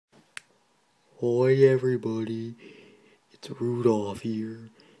Ahoy everybody, it's Rudolph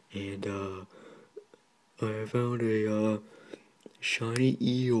here, and I found a shiny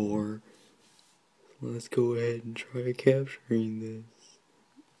Eeyore. Let's go ahead and try capturing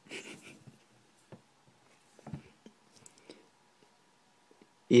this.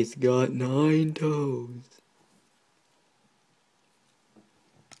 It's got 9 toes.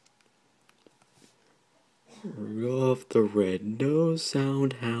 Rudolph the Red-Nosed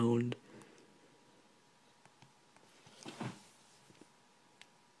Soundhound.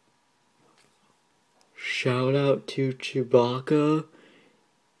 Shout out to Chewbacca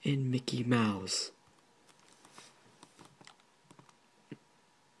and Mickey Mouse.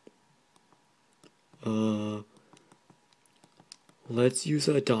 Let's use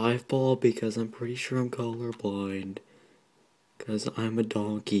a dive ball because I'm pretty sure I'm colorblind. Because I'm a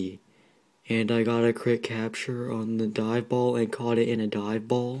donkey. And I got a crit capture on the dive ball and caught it in a dive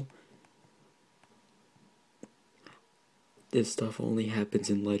ball. This stuff only happens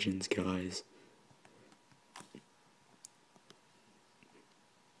in Legends, guys.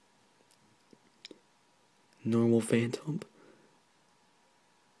 Normal Phantom.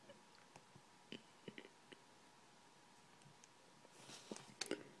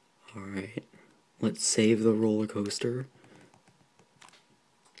 Alright, let's save the roller coaster.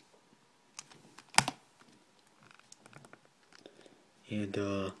 And,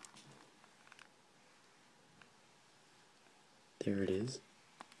 there it is.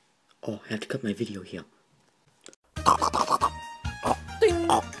 Oh, I have to cut my video here.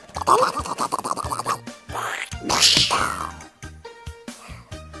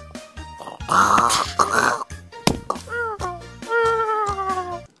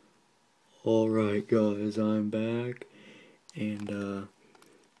 Alright guys, I'm back, and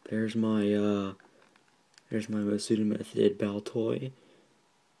there's my Masuda Method Baltoy.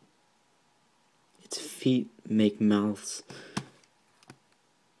 Its feet make mouths.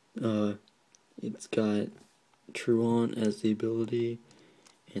 It's got Truant as the ability,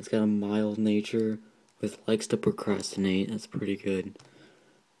 and it's got a mild nature with likes to procrastinate. That's pretty good.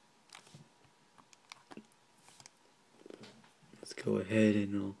 Let's go ahead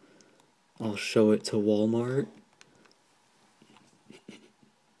and I'll show it to Walmart.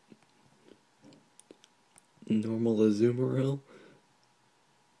 Normal Azumarill.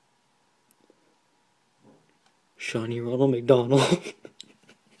 Shiny Ronald McDonald.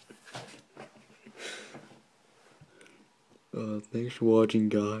 Thanks for watching,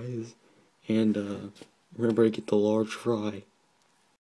 guys. And remember to get the large fry.